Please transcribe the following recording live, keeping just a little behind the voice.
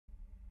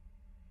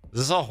Is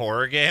this a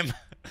horror game?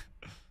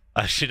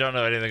 I actually don't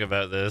know anything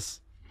about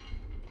this.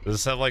 Does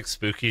this have like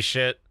spooky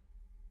shit?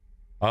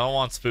 I don't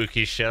want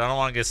spooky shit. I don't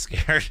want to get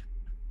scared.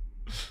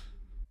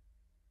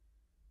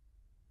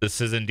 This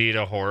is indeed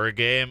a horror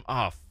game?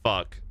 Oh,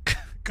 fuck.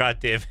 God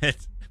damn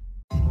it.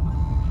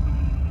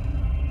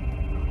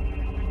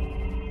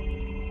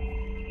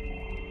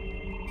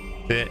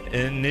 To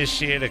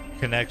initiate a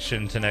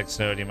connection to next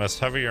node, you must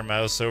hover your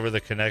mouse over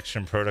the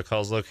connection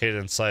protocols located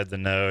inside the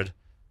node.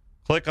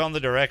 Click on the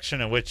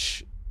direction in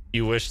which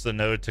you wish the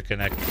node to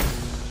connect.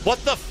 What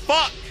the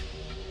fuck?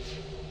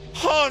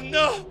 Oh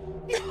no!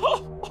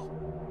 No!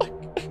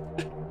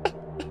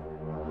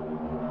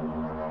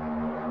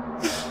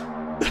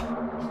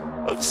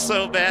 I'm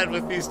so bad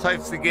with these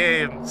types of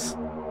games.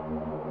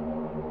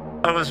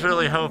 I was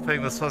really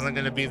hoping this wasn't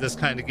going to be this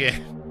kind of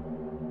game.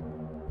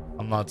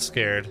 I'm not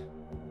scared.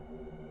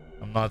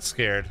 I'm not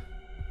scared.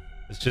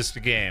 It's just a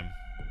game.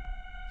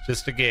 It's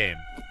just a game.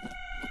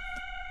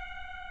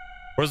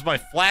 Where's my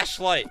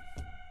flashlight?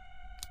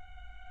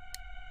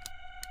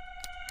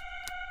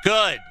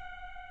 Good.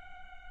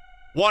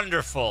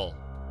 Wonderful.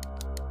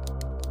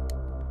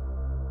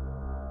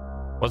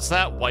 What's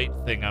that white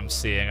thing I'm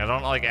seeing? I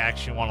don't like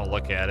actually want to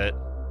look at it.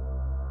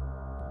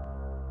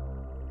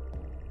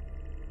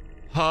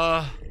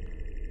 Oh,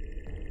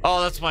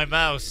 that's my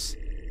mouse.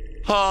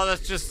 Oh,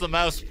 that's just the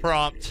mouse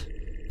prompt.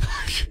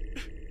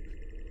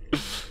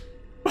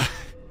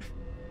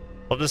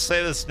 I'll just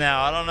say this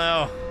now. I don't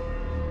know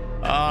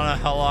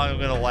how long I'm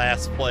gonna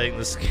last playing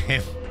this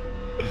game.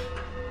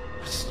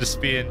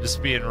 just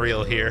being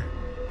real here.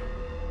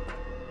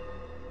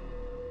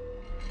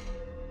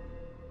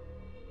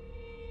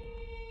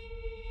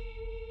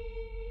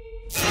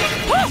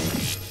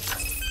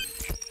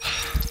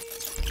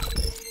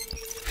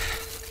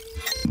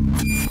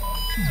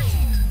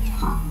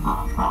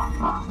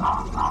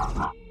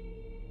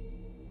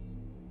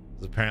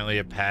 There's apparently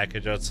a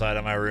package outside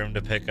of my room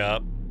to pick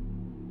up.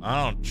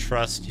 I don't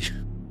trust you.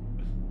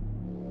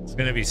 It's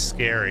gonna be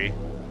scary.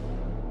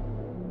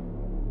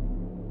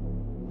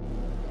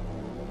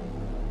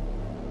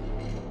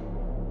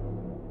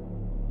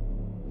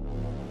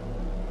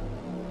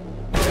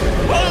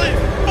 Holy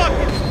fuck!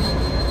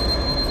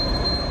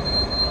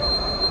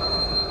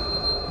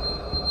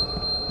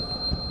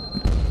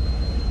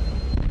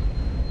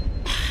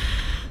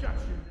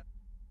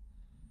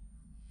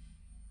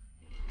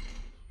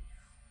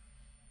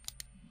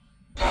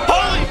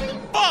 Holy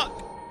fuck!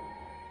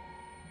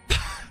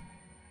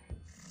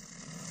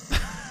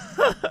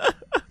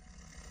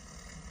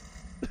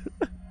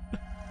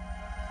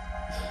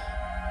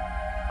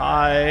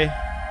 Hi.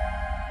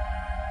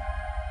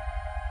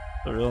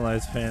 It's a real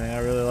nice painting. I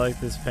really like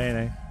this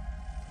painting.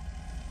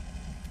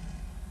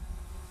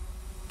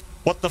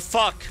 What the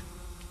fuck?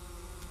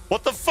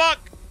 What the fuck?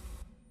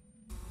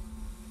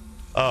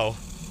 Oh.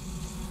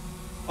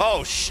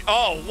 Oh,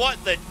 oh,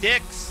 what the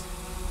dicks?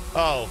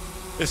 Oh,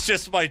 it's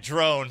just my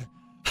drone.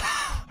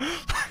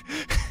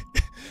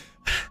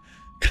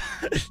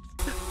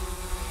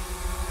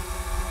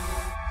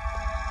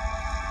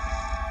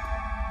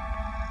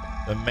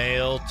 The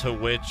mail to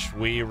which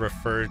we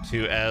refer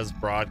to as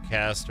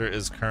broadcaster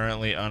is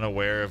currently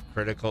unaware of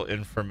critical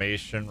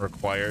information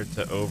required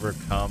to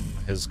overcome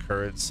his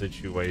current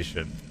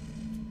situation.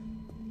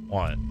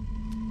 What?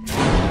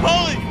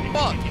 Holy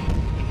fuck!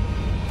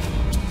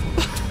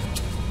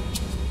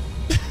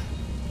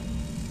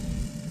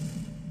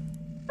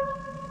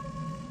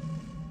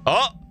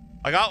 Oh!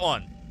 I got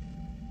one.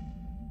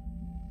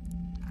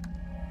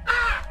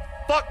 Ah!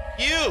 Fuck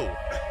you!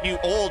 You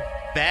old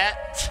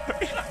bat!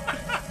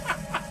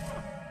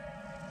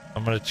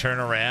 I'm gonna turn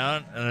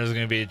around and there's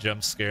gonna be a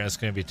jump scare and it's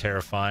gonna be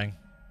terrifying.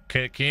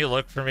 Can you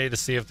look for me to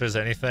see if there's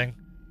anything?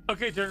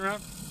 Okay, turn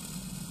around.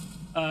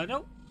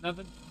 No,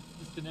 nothing.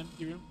 Just an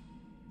empty room.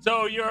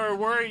 So you're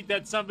worried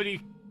that somebody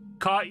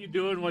caught you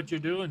doing what you're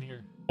doing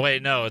here?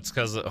 Wait, no, it's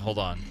because, hold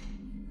on.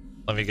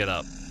 Let me get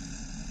up.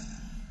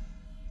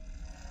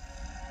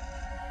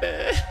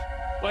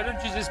 Why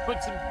don't you just put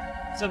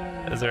some...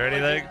 Is there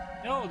anything?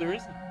 No, there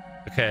isn't.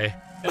 Okay.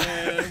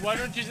 Why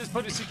don't you just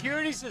put a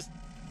security system?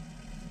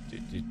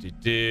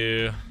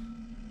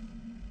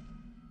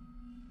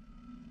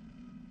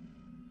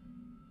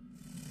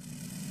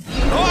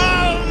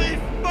 Holy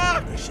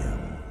fuck!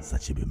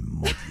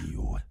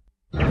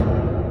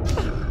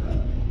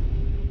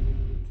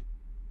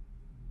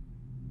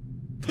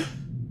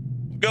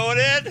 Going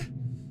in.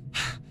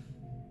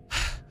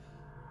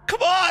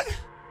 Come on.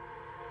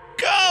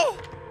 Go.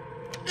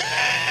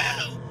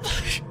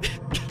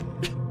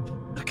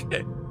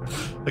 Okay.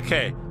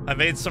 Okay. I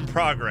made some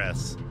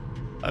progress.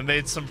 I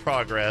made some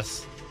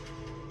progress.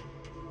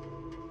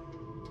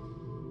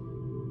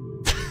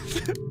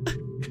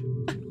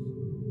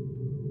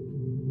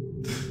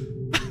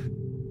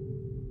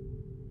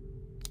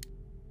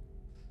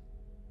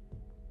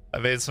 I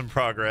made some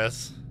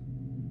progress.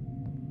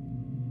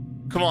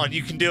 Come on,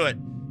 you can do it.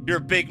 You're a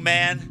big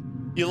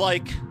man. You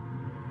like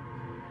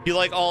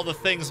all the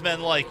things men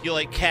like. You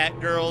like cat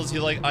girls, you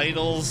like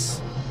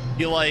idols,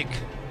 you like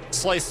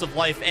slice of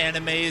life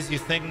animes, you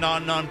think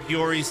non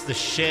Puri's the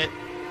shit.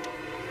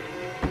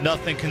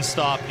 Nothing can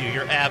stop you.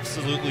 You're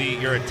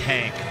a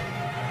tank.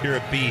 You're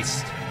a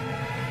beast.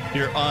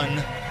 You're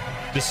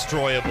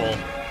undestroyable.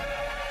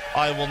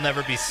 I will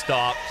never be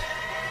stopped.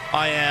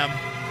 I am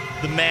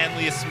the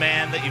manliest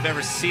man that you've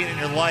ever seen in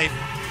your life.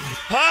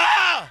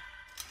 Ah!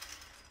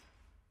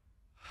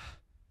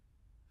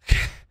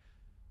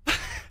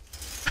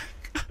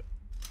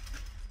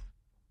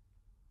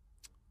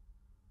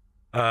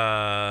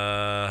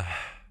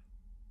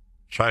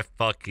 Try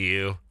fuck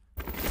you.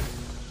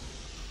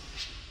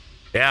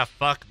 Yeah,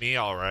 fuck me,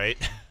 alright.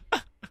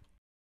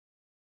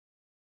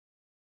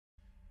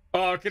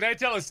 Oh, can I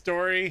tell a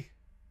story?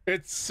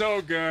 It's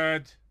so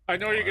good. I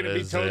know you're gonna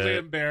be totally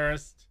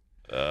embarrassed.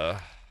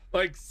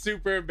 Like,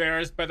 super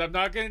embarrassed, but I'm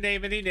not gonna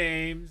name any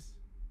names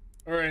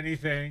or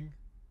anything.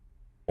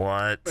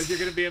 What? But you're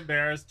gonna be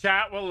embarrassed.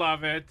 Chat will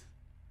love it.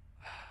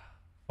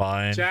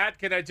 Fine. Chat,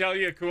 can I tell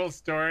you a cool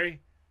story?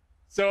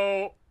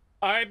 So,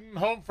 I'm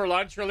home for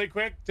lunch really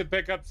quick to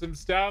pick up some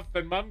stuff,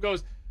 and Mom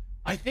goes,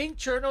 I think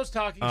Cirno's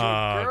talking to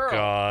a girl. Oh,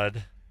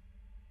 God.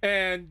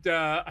 And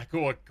I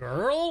go, a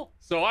girl?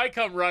 So I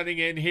come running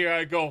in here.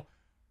 I go,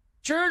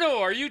 Cirno,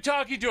 are you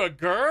talking to a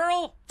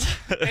girl?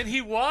 And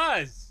he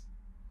was,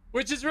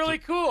 which is really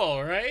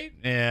cool, right?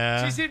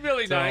 Yeah. She seemed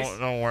really nice.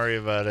 Don't worry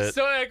about it.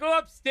 So I go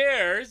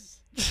upstairs,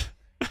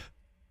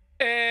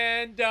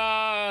 and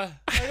I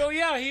go,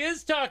 yeah, he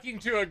is talking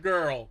to a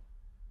girl.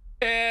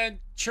 And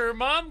her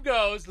mom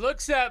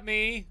looks at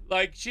me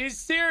like she's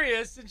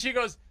serious, and she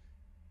goes,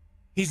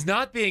 he's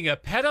not being a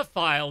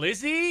pedophile,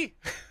 is he?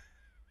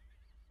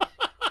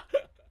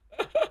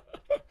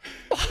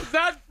 Is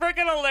that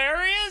freaking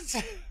hilarious?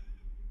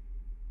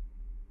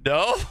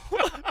 No.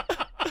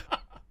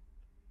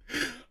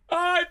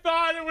 I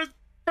thought it was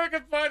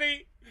freaking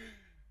funny.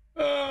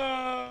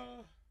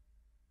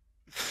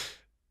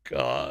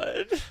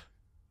 God.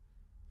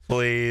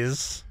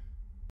 Please.